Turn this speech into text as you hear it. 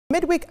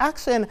Midweek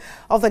action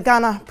of the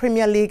Ghana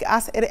Premier League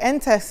as it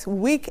enters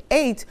week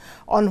 8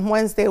 on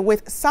Wednesday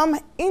with some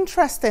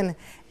interesting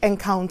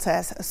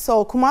encounters.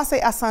 So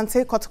Kumasi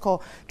Asante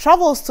Kotoko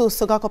travels to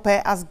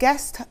Sogakope as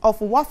guest of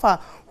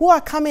Wafa, who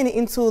are coming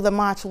into the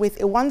match with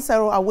a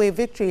 1-0 away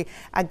victory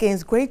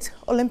against Great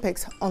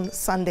Olympics on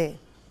Sunday.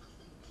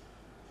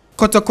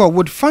 Kotoko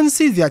would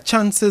fancy their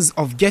chances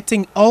of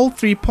getting all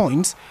 3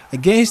 points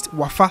against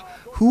Wafa,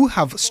 who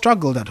have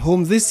struggled at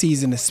home this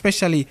season,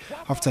 especially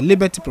after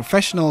Liberty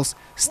Professionals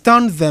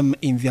stunned them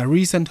in their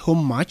recent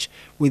home match,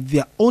 with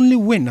their only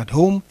win at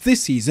home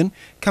this season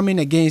coming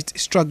against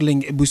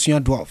struggling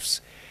Ebusua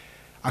Dwarfs.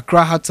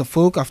 Accra Hearts of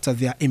Oak, after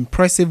their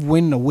impressive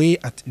win away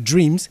at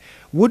Dreams,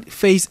 would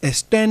face a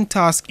stern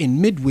task in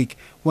midweek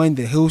when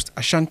they host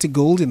Ashanti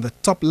Gold in the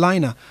top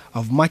liner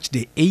of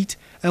Matchday 8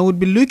 and would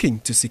be looking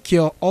to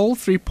secure all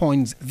 3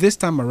 points this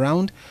time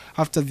around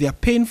after their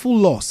painful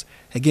loss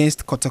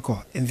against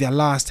Kotoko in their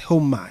last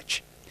home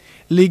match.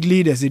 League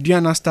leaders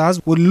Aduana Stars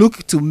would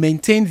look to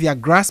maintain their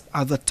grasp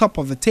at the top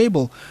of the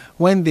table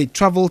when they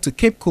travel to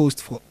Cape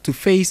Coast to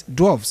face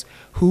Dwarfs,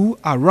 who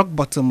are rock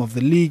bottom of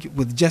the league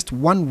with just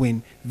 1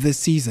 win this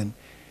season.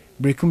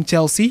 Brekum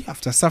Chelsea,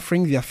 after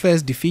suffering their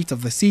first defeat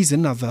of the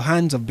season at the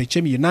hands of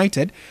Bechem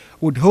United,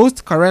 would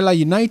host Karela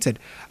United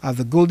at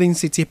the Golden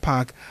City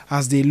Park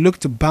as they look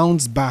to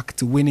bounce back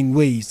to winning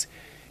ways.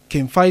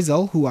 King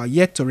Faisal, who are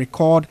yet to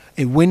record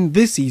a win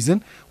this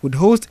season, would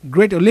host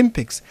Great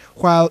Olympics,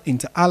 while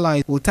Inter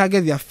Allies will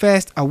target their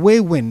first away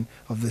win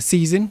of the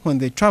season when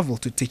they travel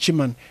to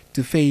Techiman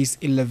to face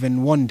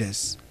 11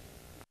 Wonders.